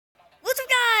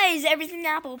guys, Everything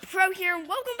Apple Pro here, and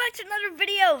welcome back to another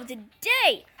video.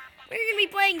 Today, we're going to be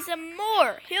playing some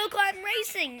more Hill Climb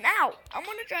Racing. Now, I'm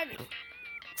going to try to,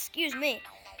 excuse me.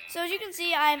 So as you can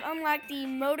see, I've unlocked the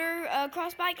motor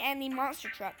cross bike and the monster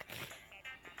truck.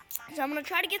 So I'm going to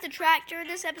try to get the tractor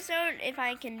this episode, if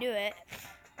I can do it.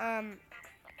 But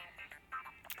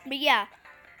yeah,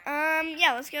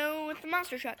 let's go with the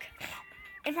monster truck.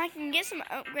 If I can get some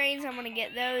upgrades, I'm going to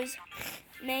get those.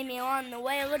 Maybe along the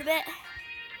way a little bit.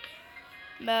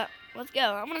 But let's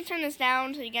go. I'm going to turn this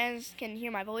down so you guys can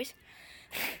hear my voice.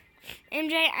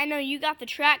 MJ, I know you got the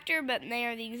tractor, but they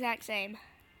are the exact same.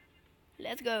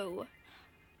 Let's go.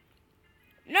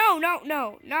 No, not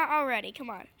already. Come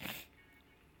on.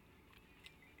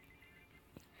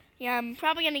 Yeah, I'm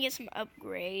probably going to get some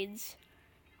upgrades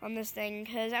on this thing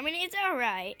because, I mean, it's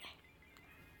alright.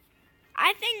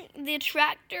 I think the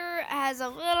tractor has a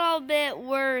little bit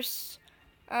worse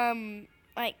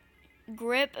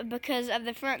grip because of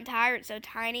the front tire. It's so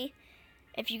tiny.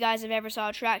 If you guys have ever saw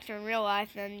a tractor in real life,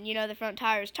 then you know the front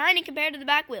tire is tiny compared to the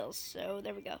back wheels. So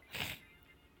there we go.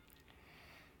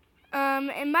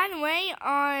 And by the way,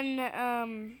 on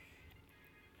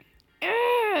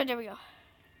there we go.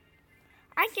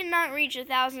 I cannot reach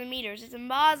 1,000 meters. It's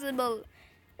impossible.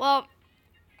 Well,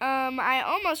 I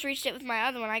almost reached it with my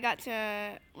other one. I got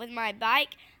to, with my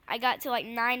bike, I got to like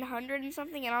 900 and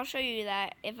something, and I'll show you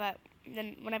that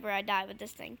whenever I die with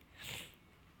this thing.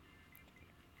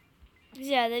 So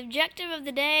yeah, the objective of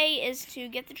the day is to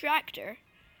get the tractor.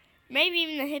 Maybe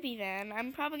even the hippie van.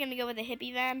 I'm probably going to go with the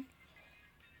hippie van.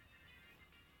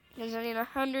 Because I need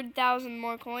 100,000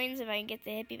 more coins if I can get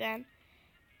the hippie van.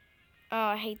 Oh,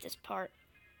 I hate this part.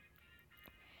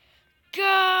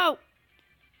 Go!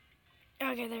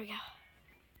 Okay, there we go.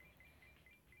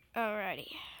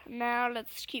 Alrighty. Now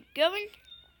let's keep going.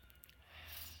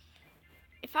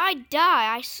 If I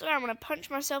die, I swear I'm gonna punch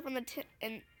myself in the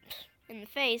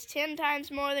face 10 times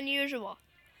more than usual.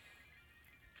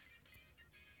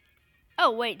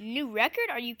 Oh wait, new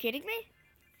record? Are you kidding me?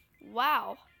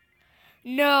 Wow.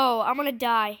 No, I'm gonna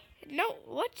die. No,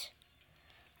 what?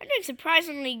 I'm doing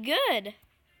surprisingly good.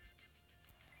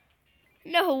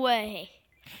 No way.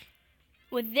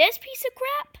 With this piece of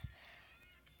crap?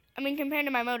 I mean, compared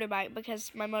to my motorbike,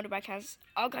 because my motorbike has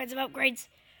all kinds of upgrades.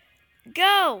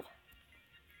 Go!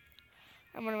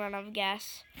 I'm gonna run out of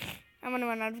gas. I'm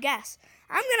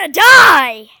gonna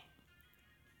die!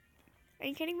 Are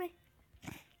you kidding me?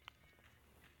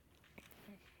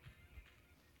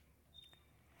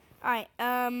 Alright,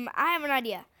 I have an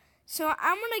idea. So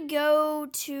I'm gonna go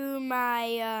to my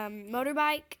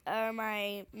motorbike,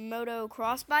 my moto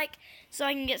cross bike, so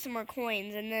I can get some more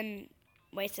coins and then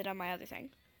waste it on my other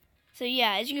thing. So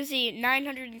yeah, as you can see,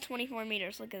 924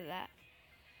 meters. Look at that.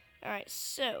 Alright,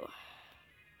 so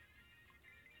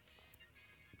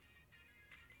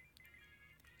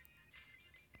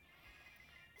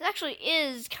it actually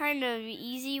is kind of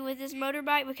easy with this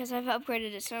motorbike because I've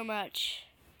upgraded it so much.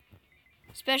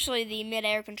 Especially the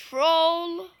mid-air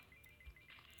control.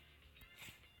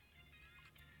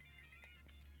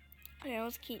 Okay,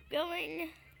 let's keep going.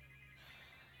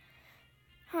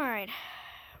 Alright.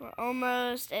 We're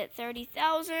almost at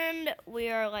 30,000. We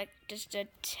are like just a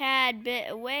tad bit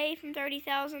away from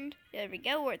 30,000. There we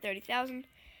go, we're at 30,000.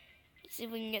 Let's see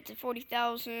if we can get to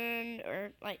 40,000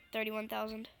 or like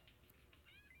 31,000.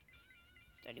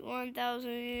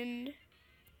 31,000.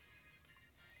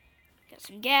 Got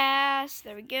some gas.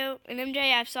 There we go. And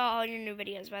MJ, I saw all your new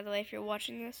videos, by the way, if you're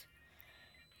watching this.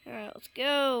 Alright, let's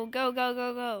go. Go, go,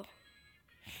 go, go.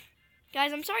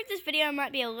 Guys, I'm sorry if this video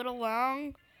might be a little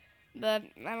long, but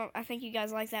I think you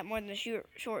guys like that more than the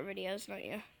short videos, don't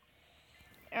you?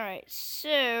 Alright,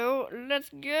 so let's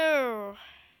go.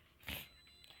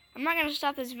 I'm not gonna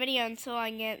stop this video until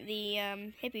I get the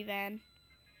hippie van.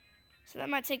 So that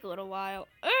might take a little while.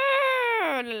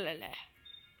 Oh, no!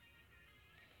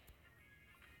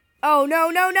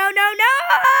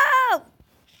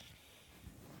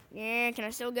 Yeah, can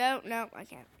I still go? No, I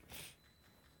can't.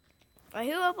 Who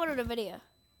uploaded a video?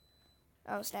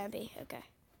 Oh, Stampy. Okay.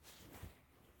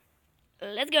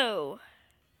 Let's go.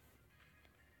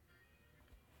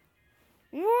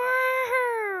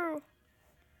 Woo!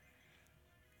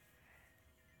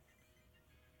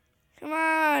 Come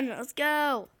on, let's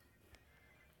go.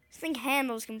 This thing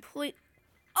handles complete.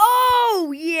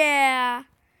 Oh, yeah.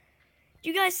 Do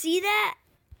you guys see that?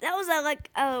 That was like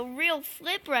a real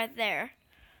flip right there.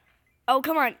 Oh,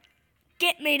 come on.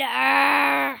 Get me to...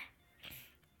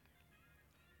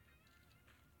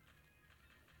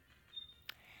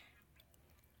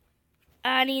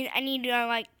 I need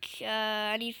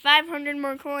 500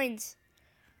 more coins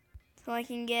so I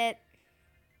can get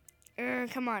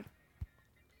Come on.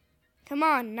 Come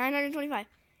on, 925.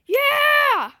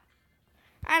 Yeah!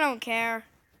 I don't care.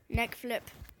 Neck flip.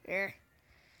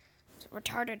 It's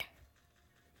retarded.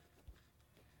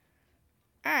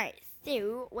 Alright,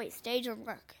 so, wait, stage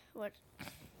unlock. What?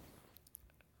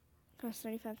 Cost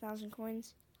 35,000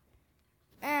 coins.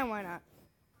 And why not?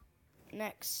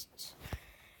 Next.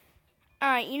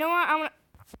 Alright, you know what?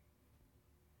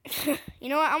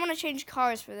 I'm gonna change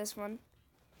cars for this one.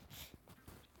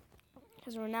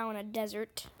 Because we're now in a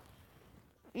desert.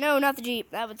 No, not the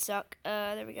Jeep. That would suck.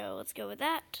 There we go. Let's go with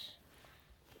that.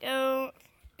 Go.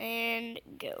 And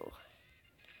go.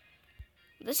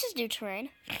 This is new terrain.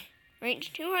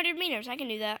 Range 200 meters. I can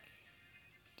do that.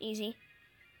 Easy.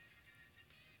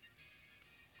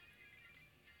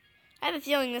 I have a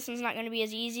feeling this one's not going to be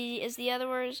as easy as the other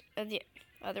ones. As the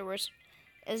other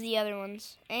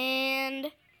ones.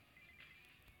 And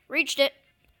reached it.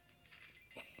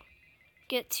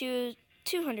 Get to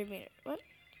 200 meters. What?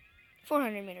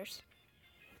 400 meters.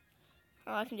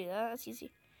 Oh, I can do that. That's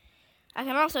easy. I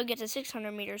can also get to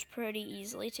 600 meters pretty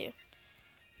easily, too.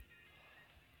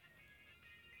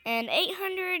 And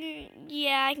 800,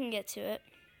 yeah, I can get to it.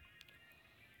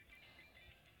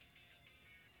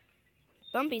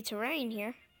 Bumpy terrain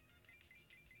here.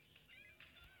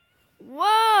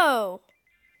 Whoa!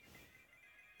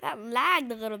 That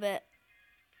lagged a little bit.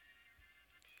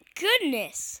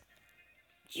 Goodness!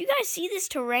 Do you guys see this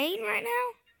terrain right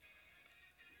now?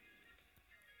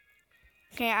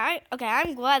 Okay,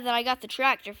 I'm glad that I got the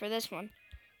tractor for this one.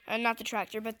 Not the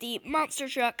tractor, but the monster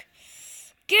truck.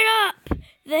 Get up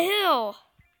the hill.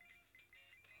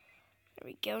 There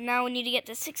we go. Now we need to get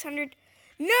to 600.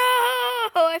 No!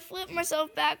 I flipped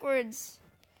myself backwards.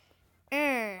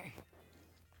 Okay,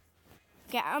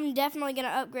 I'm definitely going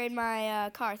to upgrade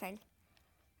my car thing.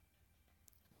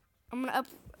 I'm going to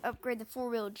upgrade the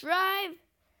 4-wheel drive,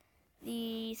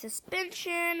 the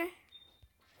suspension,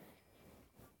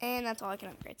 and that's all I can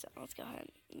upgrade. So let's go ahead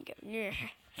and go. Yeah.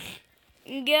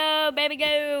 Go, baby,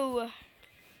 go.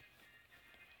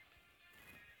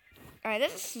 Alright,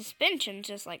 this suspension's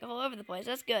just like all over the place.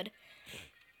 That's good.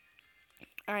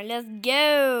 Alright, let's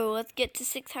go. Let's get to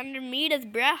 600 meters,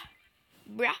 bruh.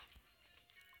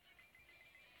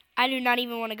 I do not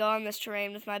even want to go on this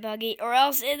terrain with my buggy, or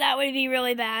else that would be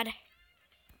really bad.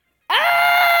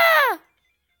 Ah!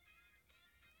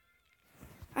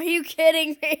 Are you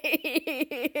kidding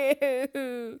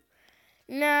me?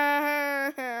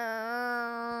 No.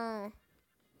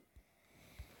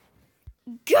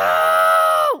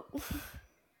 Go!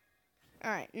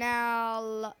 Alright,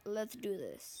 now let's do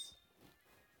this.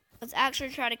 Let's actually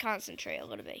try to concentrate a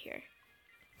little bit here.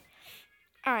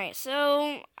 Alright,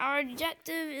 so our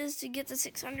objective is to get to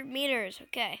 600 meters.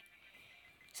 Okay.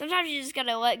 Sometimes you just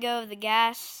gotta let go of the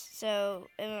gas, so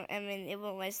it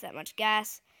won't waste that much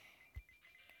gas.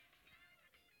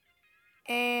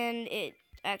 And it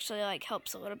actually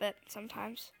helps a little bit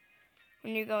sometimes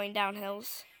when you're going down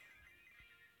hills.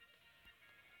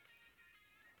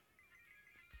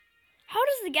 How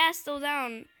does the gas still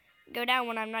go down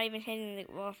when I'm not even hitting the...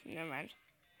 Well, never mind.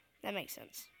 That makes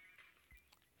sense.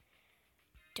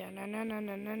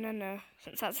 No.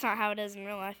 Since that's not how it is in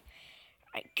real life.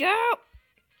 Alright, go!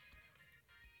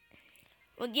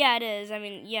 Well, yeah, it is. I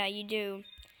mean, yeah, you do.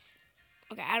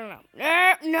 Okay, I don't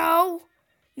know.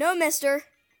 No, mister.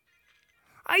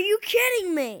 Are you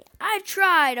kidding me? I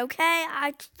tried, okay?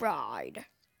 I tried.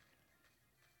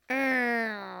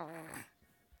 And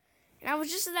I was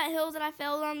just at that hill that I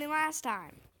fell on the last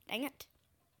time. Dang it.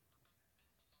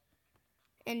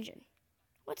 Engine.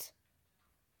 What?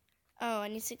 Oh, I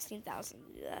need 16,000 to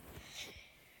do that.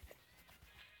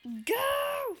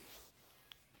 Go!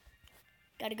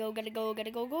 Gotta go. Go!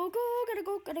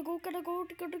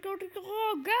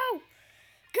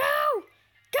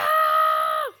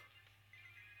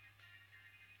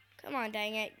 Come on,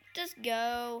 dang it. Just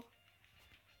go.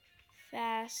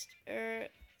 Faster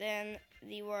than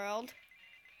the world.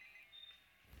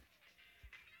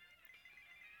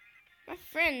 My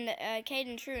friend,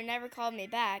 Caden True, never called me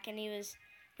back, and we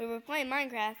were playing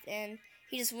Minecraft, and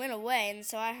he just went away, and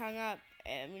so I hung up.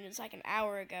 I mean, it was like an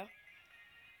hour ago.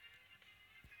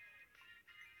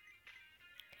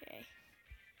 Okay.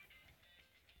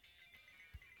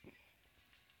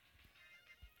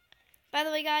 By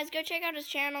the way, guys, go check out his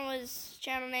channel. His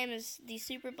channel name is The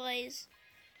Super Blaze.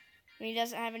 And he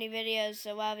doesn't have any videos,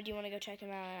 so why would you want to go check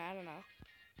him out? I don't know.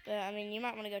 But, I mean, you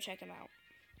might want to go check him out.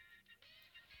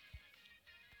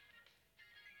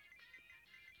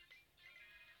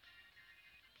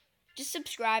 Just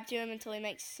subscribe to him until he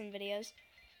makes some videos.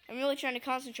 I'm really trying to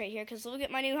concentrate here because look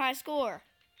at my new high score.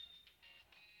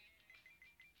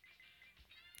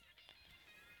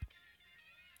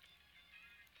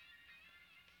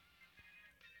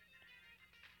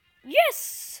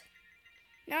 Yes!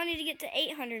 Now I need to get to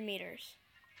 800 meters.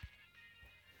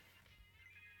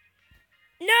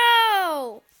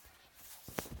 No!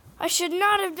 I should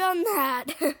not have done that.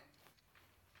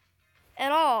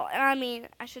 At all. I mean,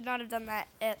 I should not have done that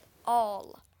at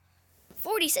all.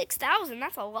 46,000,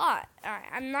 that's a lot. Alright,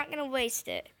 I'm not going to waste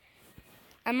it.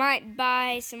 I might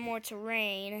buy some more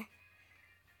terrain.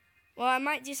 Well, I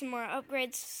might do some more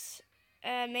upgrades,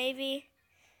 maybe.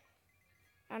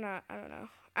 I don't know.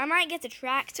 I might get the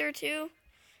tractor, too.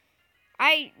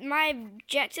 My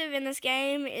objective in this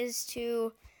game is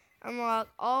to unlock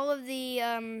all of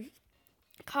the,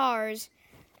 cars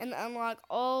and unlock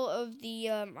all of the,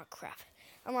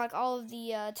 unlock all of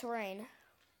the, terrain.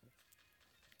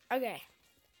 Okay.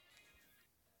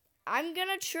 I'm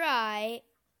gonna try,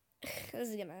 this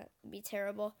is gonna be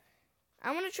terrible.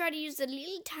 I want to try to use the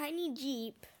little tiny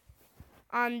Jeep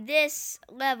on this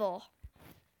level.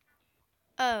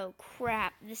 Oh,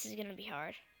 crap. This is gonna be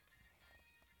hard.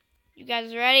 You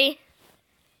guys ready?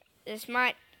 This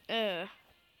might, yeah,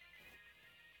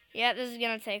 this is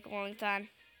gonna take a long time.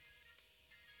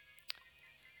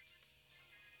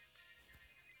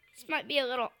 This might be a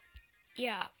little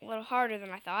harder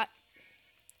than I thought.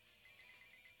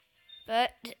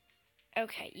 But,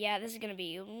 okay, yeah, this is gonna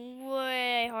be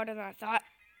way harder than I thought.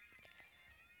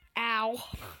 Ow.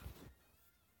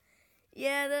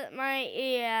 That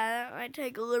might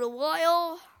take a little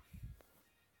while.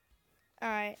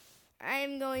 Alright,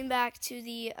 I'm going back to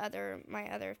my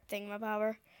other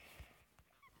thingamabober.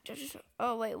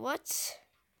 Oh, wait, what?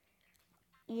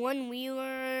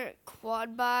 One-wheeler,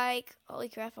 quad bike. Holy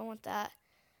crap, I want that.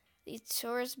 The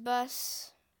tourist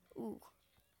bus. Ooh.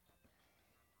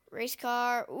 Race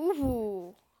car.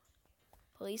 Ooh.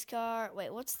 Police car.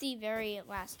 Wait, what's the very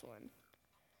last one?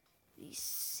 The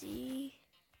C.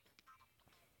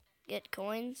 Get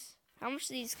coins. How much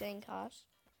do these things cost?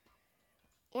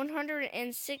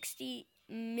 160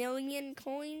 million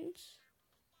coins?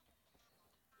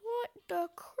 What the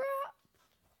crap?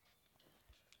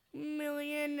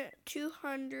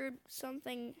 1,200,000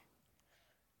 something.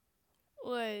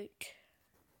 Wait.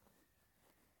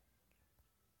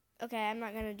 Okay, I'm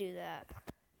not gonna do that.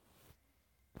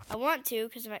 I want to,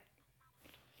 because if I...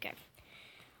 Okay.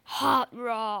 Hot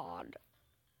rod.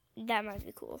 That might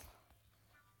be cool.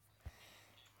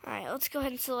 Alright, let's go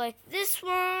ahead and select this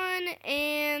one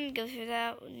and go through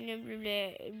that.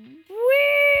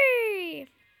 Whee!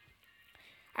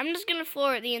 I'm just gonna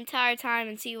floor it the entire time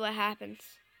and see what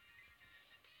happens.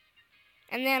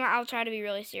 And then I'll try to be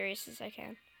really serious as I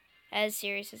can. As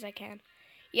serious as I can.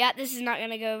 Yeah, this is not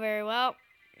gonna go very well.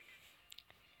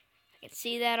 I can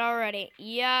see that already.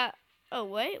 Yeah. Oh,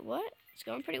 wait, what? It's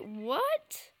going pretty...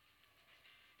 What?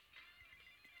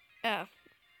 Oh.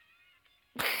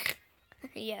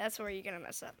 Yeah, that's where you're gonna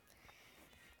mess up.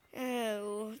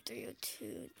 Oh,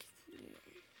 302.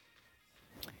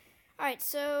 Alright,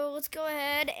 so let's go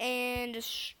ahead and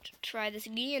just try this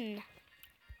again.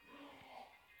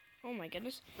 Oh my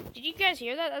goodness. Did you guys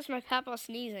hear that? That's my papa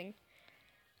sneezing.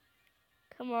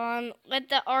 Come on, let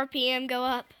the RPM go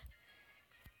up.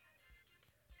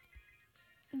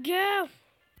 Go!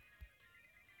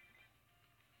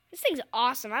 This thing's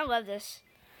awesome. I love this.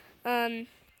 No!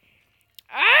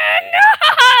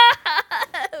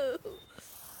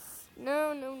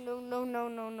 No, no, no, no, no, no,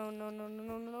 no, no, no, no,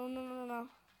 no, no, no, no.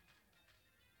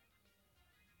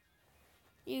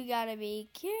 You gotta be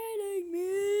kidding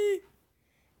me.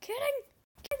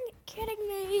 Kidding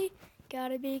me.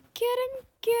 Gotta be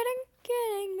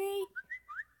kidding me.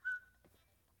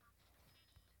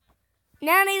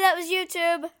 Nanny, that was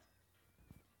YouTube.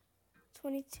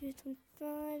 22,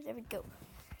 25, there we go.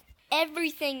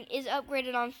 Everything is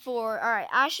upgraded on 4. Alright,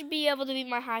 I should be able to beat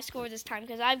my high score this time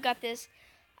because I've got this.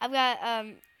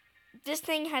 This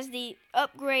thing has the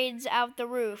upgrades out the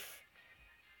roof.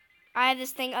 I have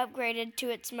this thing upgraded to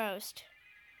its most.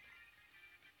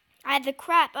 I had the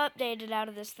crap updated out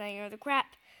of this thing, or the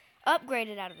crap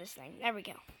upgraded out of this thing. There we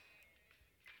go.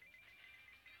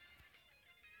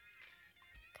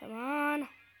 Come on.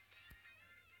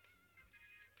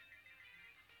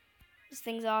 This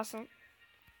thing's awesome.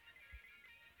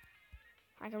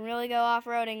 I can really go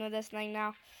off-roading with this thing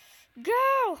now.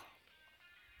 Go!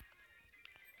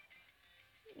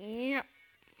 Yeah.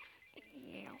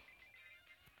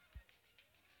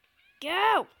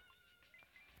 Go!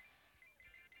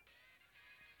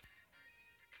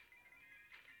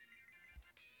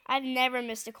 I've never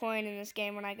missed a coin in this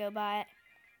game when I go by it.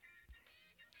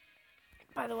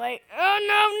 By the way,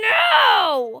 oh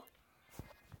no!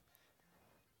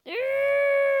 Dude,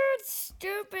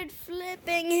 stupid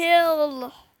flipping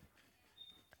hill.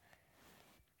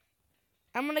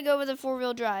 I'm going to go with a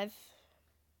 4-wheel drive.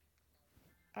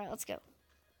 All right, let's go.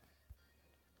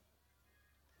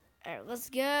 All right, let's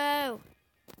go.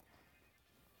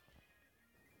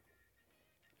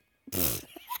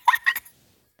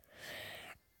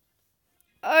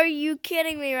 Are you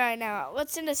kidding me right now?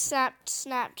 Let's send a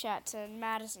Snapchat to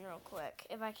Madison real quick,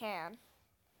 if I can.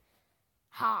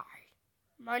 Hi,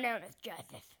 my name is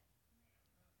Joseph.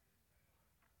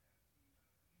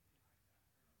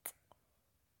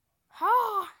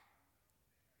 Hi.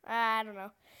 I don't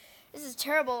know. This is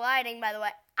terrible lighting, by the way.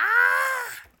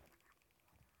 Ah!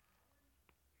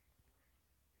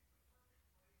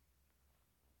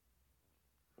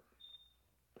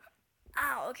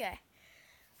 Ow, okay.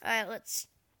 Alright, let's...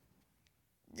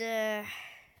 okay,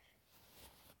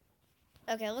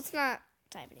 let's not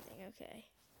type anything, okay.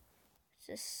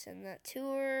 Just send that to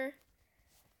her.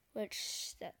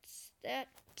 Which, that's that.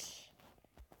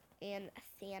 And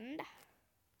send.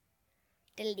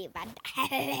 Delivered.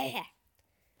 Can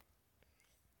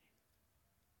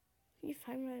you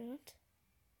find what I want?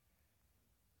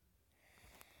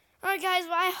 Alright guys,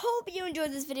 well I hope you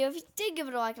enjoyed this video. If you did, give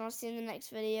it a like and I'll see you in the next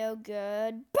video.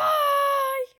 Goodbye!